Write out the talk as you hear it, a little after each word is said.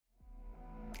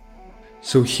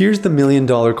So here's the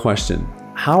million-dollar question.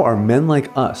 How are men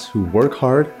like us who work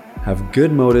hard, have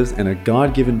good motives, and a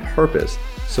God-given purpose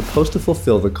supposed to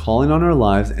fulfill the calling on our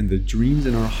lives and the dreams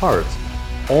in our hearts,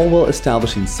 all while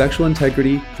establishing sexual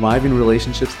integrity, thriving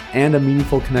relationships, and a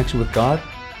meaningful connection with God?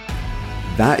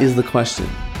 That is the question,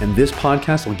 and this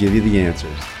podcast will give you the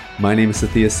answers. My name is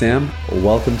Sathya Sam.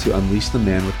 Welcome to Unleash the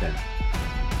Man Within.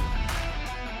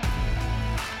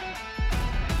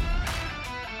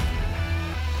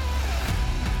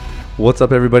 What's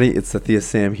up, everybody? It's Sathya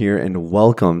Sam here, and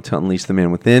welcome to Unleash the Man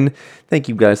Within. Thank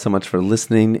you guys so much for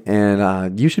listening,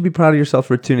 and you should be proud of yourself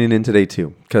for tuning in today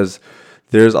too, because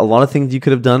there's a lot of things you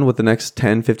could have done with the next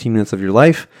 10, 15 minutes of your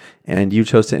life, and you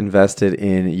chose to invest it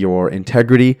in your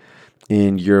integrity,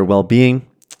 in your well-being,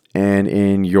 and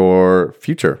in your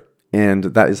future, and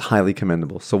that is highly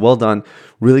commendable. So well done.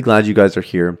 Really glad you guys are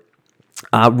here.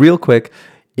 Real quick,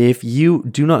 if you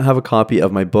do not have a copy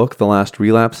of my book, The Last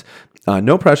Relapse,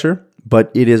 no pressure,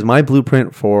 but it is my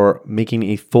blueprint for making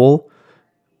a full,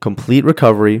 complete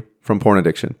recovery from porn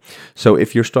addiction. So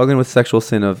if you're struggling with sexual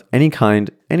sin of any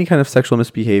kind of sexual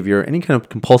misbehavior, any kind of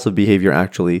compulsive behavior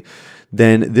actually,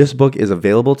 then this book is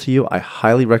available to you. I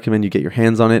highly recommend you get your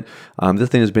hands on it. This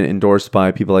thing has been endorsed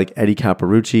by people like Eddie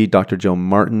Caparucci, Dr. Joe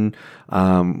Martin.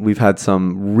 We've had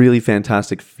some really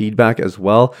fantastic feedback as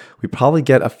well. We probably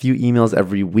get a few emails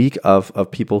every week of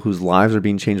people whose lives are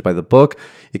being changed by the book.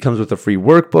 It comes with a free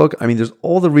workbook. I mean, there's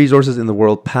all the resources in the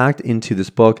world packed into this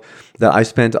book that I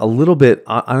spent a little bit,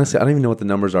 honestly, I don't even know what the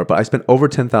numbers are, but I spent over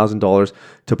 $10,000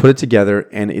 to put it together,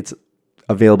 and it's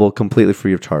available completely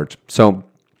free of charge. So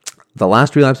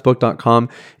TheLastRelapseBook.com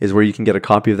is where you can get a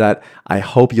copy of that. I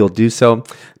hope you'll do so.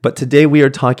 But today we are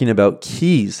talking about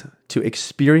keys to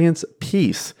experience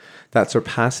peace that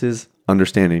surpasses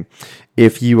understanding.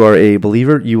 If you are a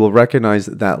believer, you will recognize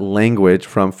that language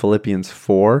from Philippians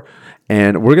 4.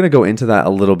 And we're going to go into that a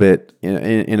little bit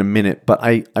in a minute. But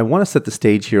I want to set the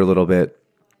stage here a little bit.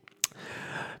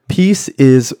 Peace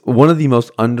is one of the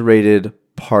most underrated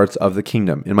parts of the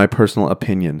kingdom, in my personal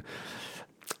opinion.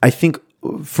 I think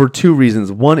for two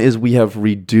reasons. One is we have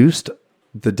reduced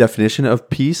the definition of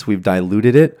peace. We've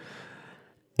diluted it.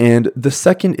 And the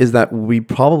second is that we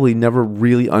probably never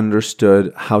really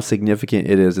understood how significant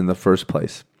it is in the first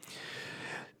place.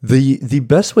 The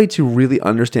best way to really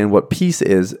understand what peace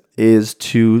is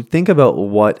to think about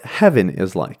what heaven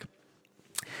is like.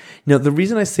 Now, the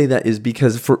reason I say that is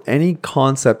because for any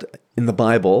concept in the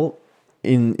Bible,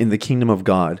 in the kingdom of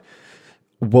God,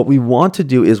 what we want to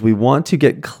do is we want to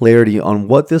get clarity on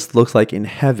what this looks like in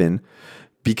heaven,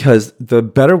 because the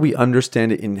better we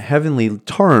understand it in heavenly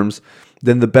terms,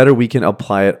 then the better we can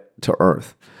apply it to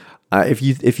earth. If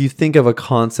you think of a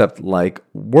concept like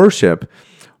worship,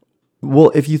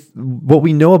 well, what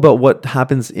we know about what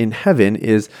happens in heaven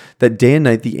is that day and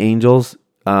night the angels,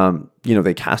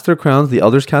 they cast their crowns, the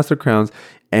elders cast their crowns,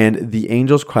 and the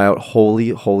angels cry out, "Holy,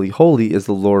 holy, holy is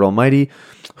the Lord Almighty,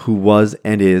 who was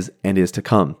and is to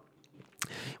come."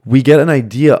 We get an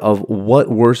idea of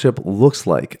what worship looks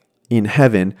like in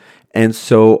heaven, and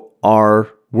so our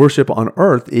worship on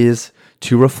earth is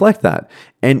to reflect that.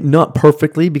 And not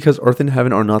perfectly, because earth and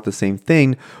heaven are not the same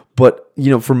thing, but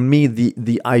for me,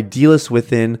 the idealist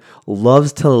within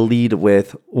loves to lead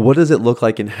with what does it look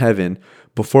like in heaven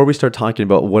before we start talking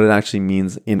about what it actually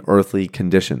means in earthly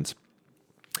conditions.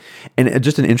 And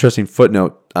just an interesting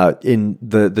footnote, in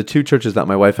the two churches that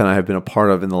my wife and I have been a part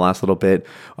of in the last little bit,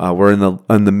 we're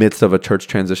in the midst of a church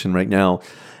transition right now.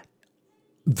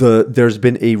 There's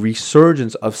been a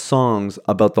resurgence of songs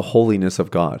about the holiness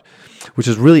of God, which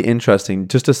is really interesting.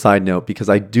 Just a side note, because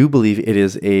I do believe it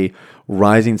is a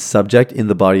rising subject in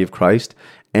the body of Christ.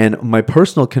 And my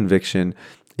personal conviction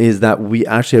is that we've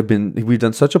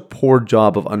done such a poor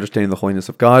job of understanding the holiness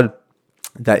of God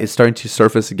that is starting to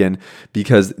surface again,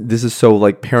 because this is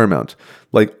so paramount.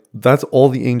 That's all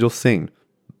the angels sing.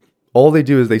 All they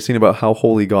do is they sing about how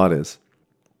holy God is.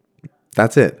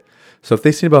 That's it. So if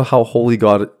they sing about how holy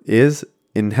God is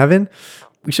in heaven,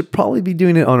 we should probably be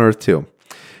doing it on earth too.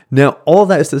 Now, all of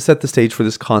that is to set the stage for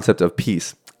this concept of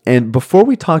peace. And before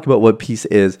we talk about what peace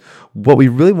is, what we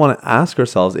really want to ask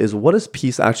ourselves is, what does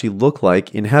peace actually look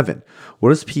like in heaven? What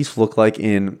does peace look like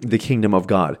in the kingdom of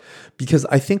God? Because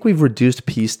I think we've reduced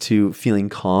peace to feeling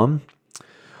calm.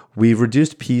 We've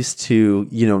reduced peace to,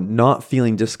 not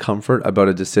feeling discomfort about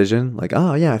a decision.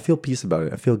 I feel peace about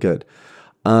it. I feel good.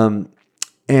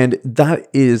 And that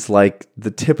is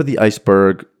the tip of the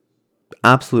iceberg,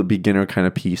 absolute beginner kind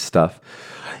of peace stuff.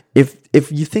 If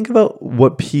you think about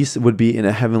what peace would be in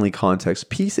a heavenly context,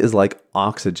 peace is like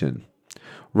oxygen,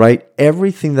 right?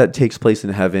 Everything that takes place in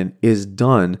heaven is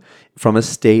done from a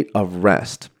state of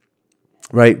rest.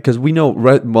 right? Because we know,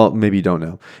 well, maybe you don't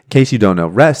know. In case you don't know,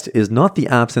 rest is not the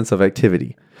absence of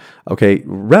activity. Okay,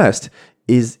 rest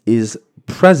is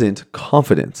present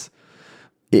confidence.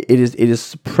 It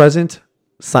is present,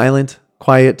 silent,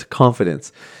 quiet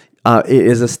confidence. It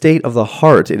is a state of the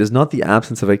heart. It is not the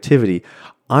absence of activity.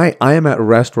 I am at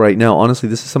rest right now. Honestly,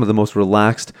 this is some of the most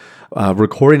relaxed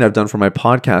recording I've done for my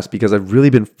podcast because I've really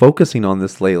been focusing on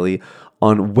this lately.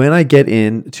 On when I get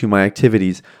into my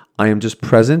activities, I am just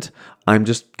present. I'm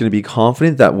just going to be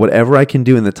confident that whatever I can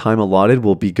do in the time allotted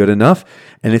will be good enough.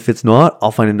 And if it's not,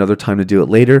 I'll find another time to do it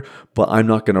later. But I'm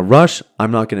not going to rush.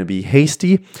 I'm not going to be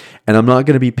hasty. And I'm not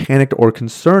going to be panicked or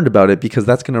concerned about it because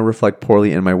that's going to reflect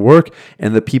poorly in my work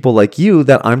and the people like you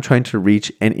that I'm trying to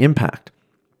reach and impact.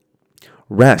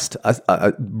 Rest,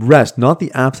 not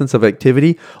the absence of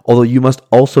activity, although you must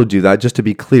also do that. Just to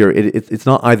be clear, it's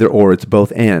not either or, it's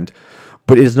both and.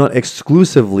 But it is not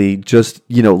exclusively just,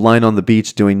 lying on the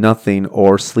beach doing nothing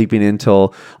or sleeping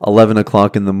until 11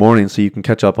 o'clock in the morning so you can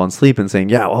catch up on sleep and saying,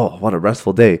 yeah, oh, what a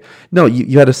restful day. No,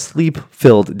 you had a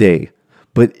sleep-filled day.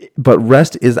 But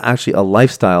rest is actually a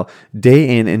lifestyle.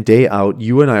 Day in and day out,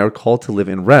 you and I are called to live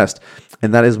in rest,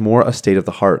 and that is more a state of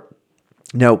the heart.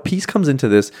 Now, peace comes into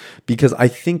this because I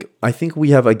think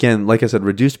we have, again, like I said,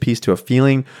 reduced peace to a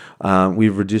feeling.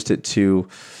 We've reduced it to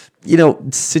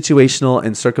situational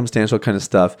and circumstantial kind of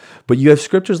stuff. But you have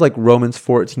scriptures like Romans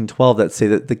 14:12 that say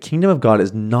that the kingdom of God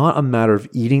is not a matter of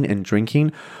eating and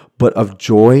drinking, but of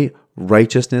joy,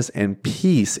 righteousness, and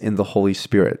peace in the Holy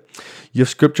Spirit. You have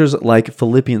scriptures like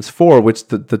Philippians 4, which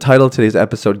the title of today's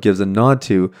episode gives a nod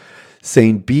to,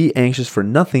 saying, be anxious for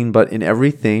nothing, but in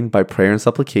everything, by prayer and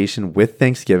supplication, with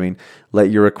thanksgiving, let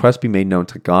your requests be made known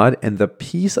to God, and the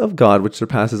peace of God, which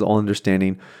surpasses all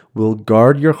understanding, will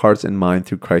guard your hearts and mind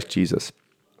through Christ Jesus.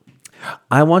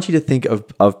 I want you to think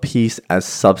of peace as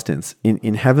substance.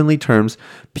 In heavenly terms,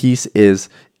 peace is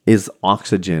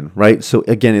oxygen, right? So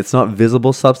again, it's not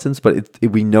visible substance, but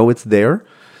we know it's there.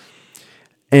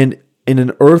 And in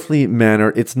an earthly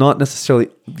manner, it's not necessarily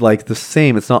like the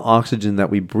same. It's not oxygen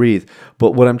that we breathe.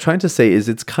 But what I'm trying to say is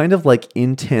it's kind of like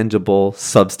intangible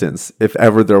substance, if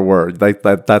ever there were. Like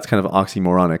that's kind of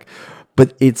oxymoronic.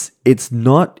 But it's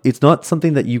not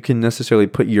something that you can necessarily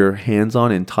put your hands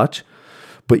on and touch,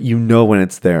 but you know when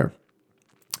it's there.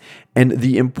 And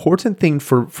the important thing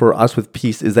for us with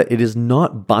peace is that it is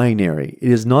not binary.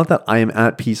 It is not that I am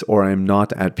at peace or I am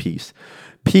not at peace.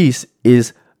 Peace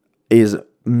is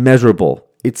measurable.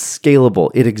 It's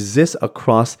scalable. It exists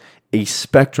across a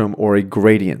spectrum or a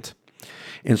gradient.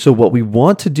 And so what we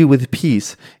want to do with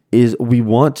peace is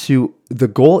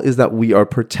the goal is that we are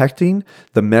protecting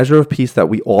the measure of peace that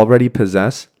we already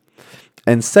possess.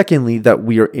 And secondly, that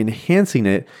we are enhancing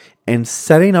it and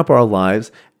setting up our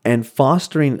lives and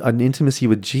fostering an intimacy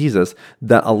with Jesus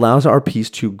that allows our peace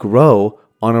to grow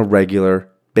on a regular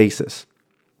basis.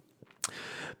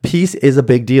 Peace is a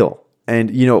big deal.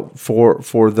 And,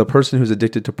 for the person who's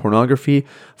addicted to pornography,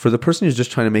 for the person who's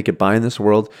just trying to make it by in this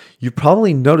world, you've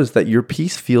probably noticed that your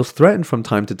peace feels threatened from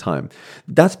time to time.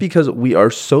 That's because we are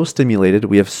so stimulated,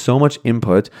 we have so much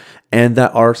input, and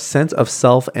that our sense of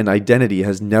self and identity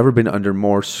has never been under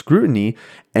more scrutiny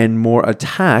and more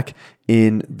attack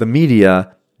in the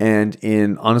media and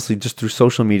in, honestly, just through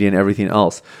social media and everything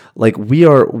else. Like we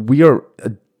are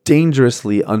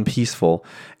dangerously unpeaceful.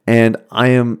 And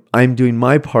I'm doing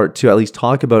my part to at least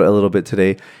talk about it a little bit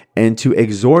today and to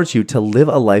exhort you to live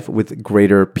a life with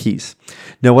greater peace.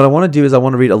 Now, what I want to do is I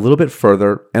want to read a little bit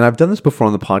further, and I've done this before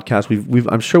on the podcast.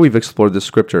 I'm sure we've explored this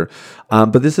scripture,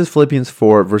 but this is Philippians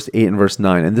 4, verse 8 and verse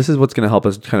 9, and this is what's going to help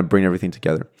us kind of bring everything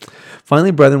together.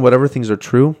 Finally, brethren, whatever things are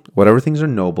true, whatever things are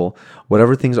noble,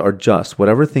 whatever things are just,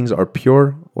 whatever things are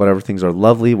pure, whatever things are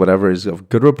lovely, whatever is of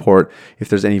good report, if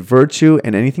there's any virtue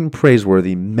and anything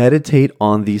praiseworthy, meditate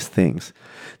on these things.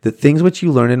 The things which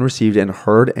you learned and received and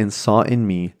heard and saw in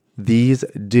me, these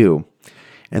do,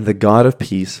 and the God of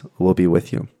peace will be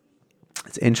with you.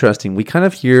 It's interesting. We kind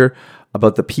of hear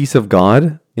about the peace of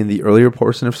God in the earlier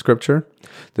portion of Scripture.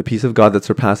 The peace of God that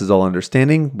surpasses all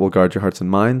understanding will guard your hearts and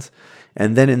minds.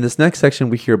 And then in this next section,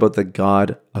 we hear about the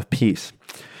God of peace.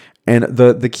 And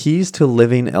the keys to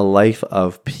living a life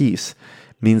of peace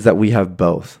means that we have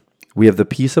both. We have the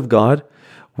peace of God,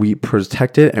 we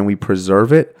protect it and we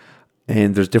preserve it.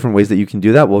 And there's different ways that you can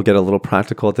do that. We'll get a little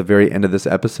practical at the very end of this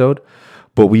episode.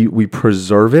 But we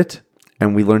preserve it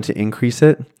and we learn to increase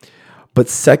it. But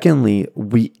secondly,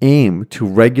 we aim to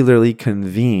regularly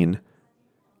convene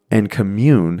and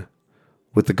commune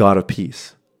with the God of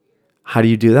peace. How do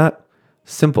you do that?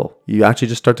 Simple. You actually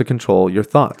just start to control your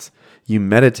thoughts. You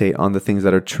meditate on the things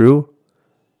that are true,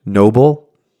 noble,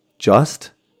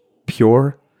 just,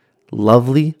 pure,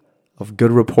 lovely, of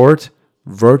good report,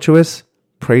 virtuous,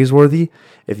 praiseworthy.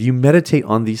 If you meditate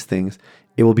on these things,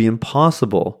 it will be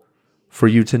impossible for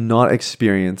you to not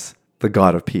experience the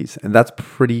God of peace. And that's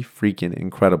pretty freaking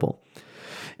incredible.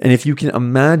 And if you can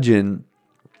imagine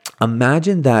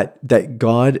that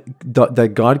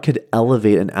God could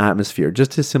elevate an atmosphere,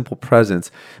 just his simple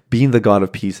presence, being the God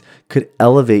of peace, could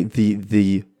elevate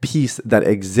the peace that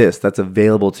exists, that's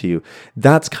available to you.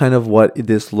 That's kind of what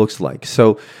this looks like.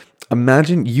 So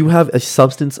imagine you have a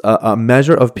substance, a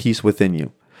measure of peace within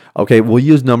you. Okay, we'll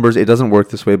use numbers. It doesn't work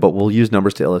this way, but we'll use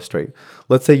numbers to illustrate.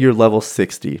 Let's say you're level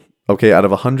 60. Okay, out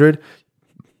of 100,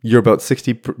 you're about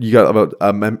 60. You got about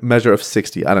a measure of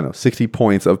 60. I don't know, 60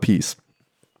 points of peace.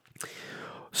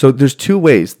 So there's two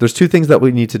ways. There's two things that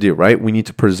we need to do, right? We need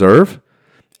to preserve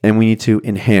and we need to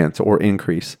enhance or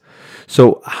increase.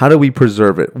 So how do we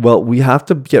preserve it? Well, we have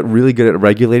to get really good at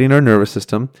regulating our nervous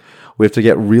system. We have to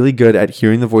get really good at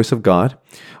hearing the voice of God.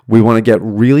 We want to get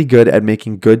really good at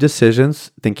making good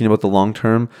decisions, thinking about the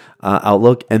long-term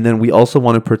outlook. And then we also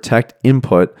want to protect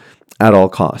input at all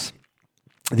costs.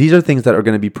 These are things that are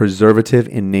going to be preservative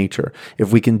in nature.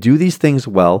 If we can do these things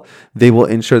well, they will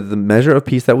ensure that the measure of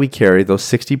peace that we carry, those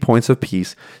 60 points of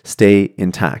peace, stay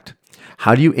intact.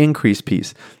 How do you increase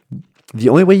peace? The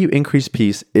only way you increase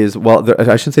peace is,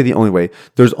 I shouldn't say the only way.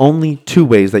 There's only two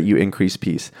ways that you increase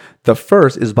peace. The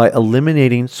first is by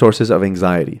eliminating sources of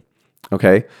anxiety.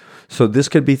 Okay? So this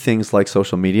could be things like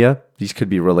social media. These could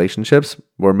be relationships,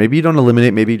 or maybe you don't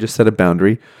eliminate, maybe you just set a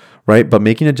boundary. Right? But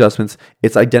making adjustments,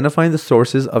 it's identifying the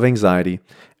sources of anxiety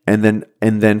and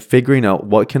then figuring out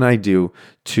what can I do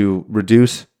to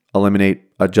reduce, eliminate,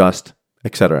 adjust,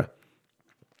 etc.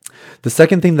 The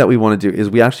second thing that we want to do is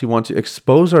we actually want to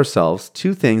expose ourselves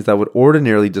to things that would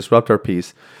ordinarily disrupt our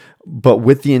peace, but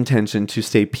with the intention to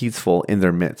stay peaceful in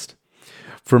their midst.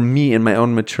 For me, in my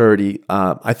own maturity,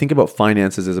 I think about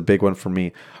finances as a big one for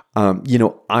me.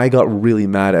 I got really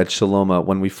mad at Shaloma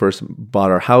when we first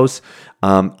bought our house.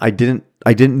 I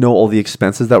didn't know all the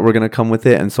expenses that were going to come with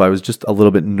it, and so I was just a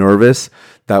little bit nervous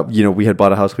that we had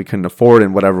bought a house we couldn't afford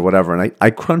and whatever. And I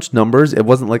crunched numbers. It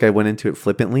wasn't like I went into it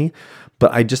flippantly,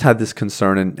 but I just had this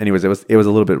concern. And anyways, it was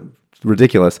a little bit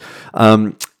ridiculous.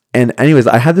 And anyways,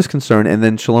 I had this concern, and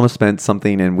then Shaloma spent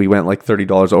something, and we went like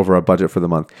 $30 over our budget for the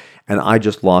month, and I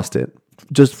just lost it.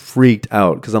 Just freaked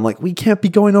out because I'm like, we can't be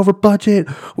going over budget.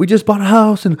 We just bought a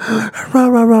house and rah,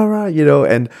 rah, rah, rah,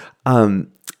 and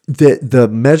the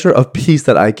measure of peace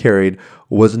that I carried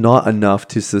was not enough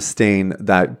to sustain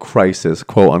that crisis,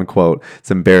 quote unquote.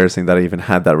 It's embarrassing that I even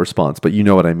had that response, but you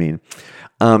know what I mean.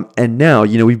 And now,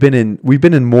 we've been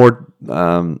in more,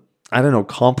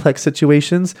 complex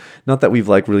situations. Not that we've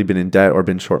really been in debt or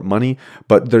been short money,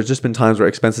 but there's just been times where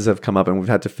expenses have come up and we've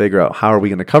had to figure out how are we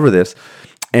going to cover this.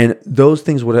 And those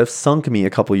things would have sunk me a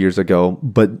couple years ago,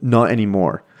 but not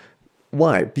anymore.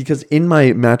 Why? Because in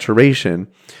my maturation,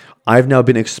 I've now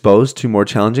been exposed to more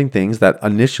challenging things that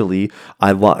initially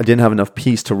I didn't have enough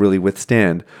peace to really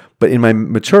withstand. But in my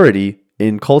maturity,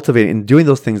 in cultivating and doing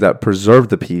those things that preserve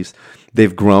the peace,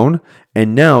 they've grown.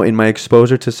 And now in my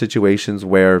exposure to situations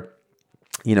where,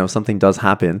 something does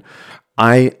happen,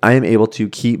 I am able to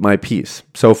keep my peace.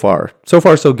 So far,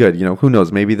 so good. Who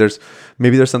knows? Maybe there's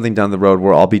something down the road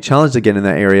where I'll be challenged again in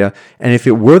that area. And if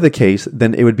it were the case,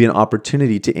 then it would be an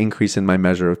opportunity to increase in my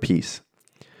measure of peace.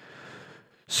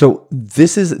 So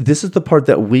this is the part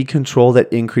that we control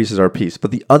that increases our peace.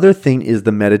 But the other thing is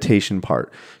the meditation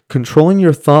part. Controlling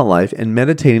your thought life and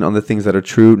meditating on the things that are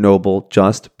true, noble,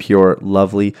 just, pure,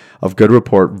 lovely, of good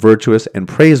report, virtuous, and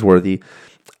praiseworthy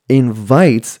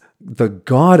invites the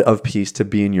God of peace to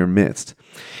be in your midst.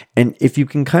 And if you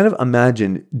can kind of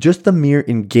imagine just the mere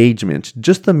engagement,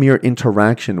 just the mere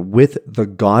interaction with the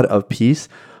God of peace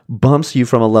bumps you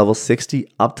from a level 60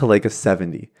 up to like a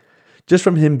 70. Just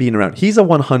from him being around. He's a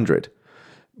 100.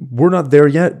 We're not there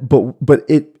yet, but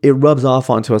it rubs off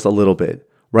onto us a little bit,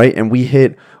 right? And we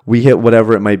hit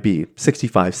whatever it might be,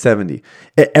 65, 70.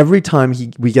 Every time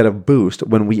we get a boost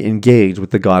when we engage with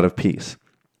the God of peace.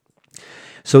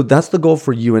 So that's the goal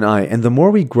for you and I. And the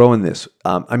more we grow in this,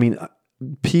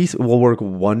 peace will work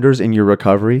wonders in your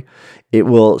recovery. It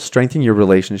will strengthen your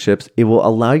relationships. It will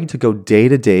allow you to go day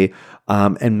to day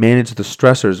and manage the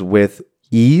stressors with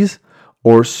ease,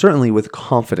 or certainly with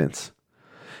confidence.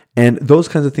 And those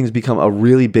kinds of things become a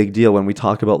really big deal when we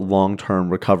talk about long-term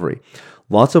recovery.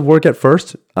 Lots of work at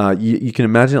first. You can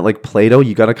imagine it like Play-Doh.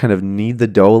 You got to kind of knead the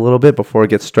dough a little bit before it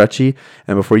gets stretchy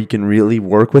and before you can really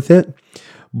work with it.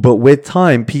 But with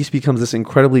time, peace becomes this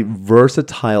incredibly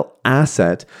versatile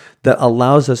asset that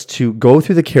allows us to go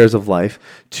through the cares of life,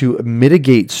 to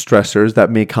mitigate stressors that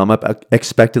may come up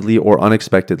expectedly or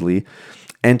unexpectedly,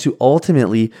 and to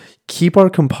ultimately keep our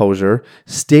composure,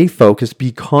 stay focused,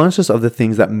 be conscious of the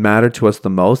things that matter to us the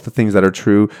most, the things that are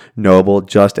true, noble,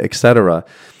 just, etc.,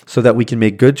 so that we can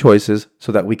make good choices,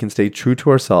 so that we can stay true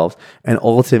to ourselves, and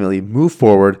ultimately move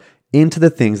forward into the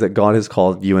things that God has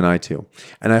called you and I to.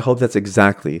 And I hope that's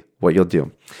exactly what you'll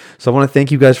do. So I want to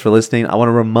thank you guys for listening. I want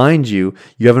to remind you,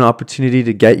 you have an opportunity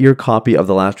to get your copy of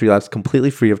The Last Relapse completely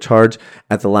free of charge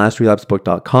at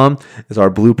thelastrelapsebook.com. It's our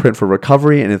blueprint for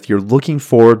recovery. And if you're looking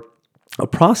for a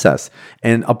process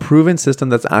and a proven system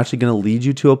that's actually going to lead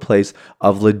you to a place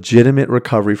of legitimate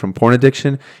recovery from porn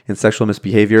addiction and sexual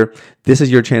misbehavior, this is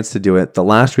your chance to do it.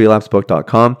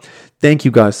 thelastrelapsebook.com. Thank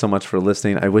you guys so much for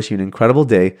listening. I wish you an incredible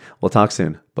day. We'll talk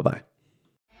soon. Bye-bye.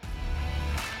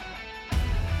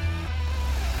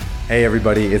 Hey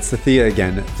everybody, it's Sathya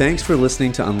again. Thanks for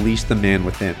listening to Unleash the Man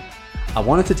Within. I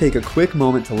wanted to take a quick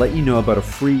moment to let you know about a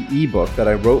free ebook that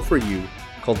I wrote for you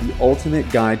called The Ultimate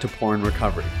Guide to Porn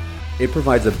Recovery. It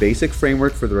provides a basic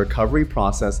framework for the recovery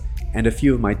process and a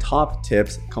few of my top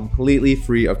tips completely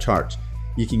free of charge.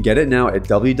 You can get it now at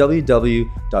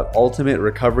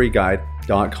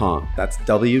www.ultimaterecoveryguide.com. That's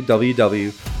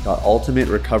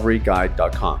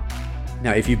www.ultimaterecoveryguide.com.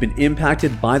 Now, if you've been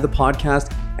impacted by the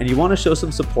podcast and you want to show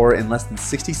some support in less than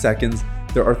 60 seconds,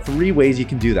 there are 3 ways you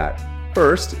can do that.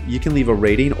 First, you can leave a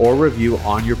rating or review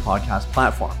on your podcast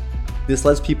platform. This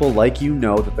lets people like you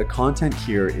know that the content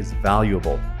here is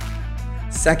valuable.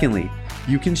 Secondly,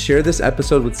 you can share this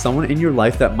episode with someone in your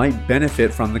life that might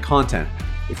benefit from the content.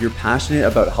 If you're passionate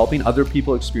about helping other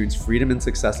people experience freedom and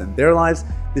success in their lives,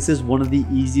 this is one of the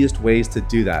easiest ways to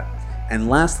do that. And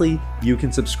lastly, you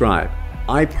can subscribe.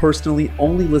 I personally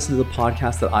only listen to the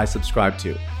podcast that I subscribe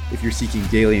to. If you're seeking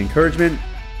daily encouragement,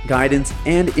 guidance,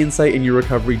 and insight in your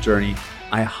recovery journey,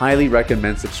 I highly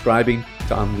recommend subscribing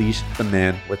to Unleash the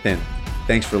Man Within.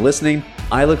 Thanks for listening.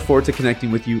 I look forward to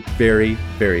connecting with you very,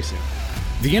 very soon.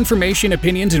 The information,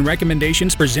 opinions, and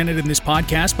recommendations presented in this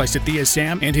podcast by Sathya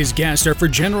Sam and his guests are for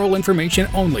general information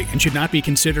only and should not be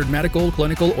considered medical,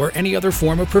 clinical, or any other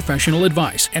form of professional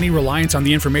advice. Any reliance on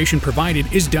the information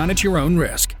provided is done at your own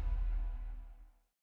risk.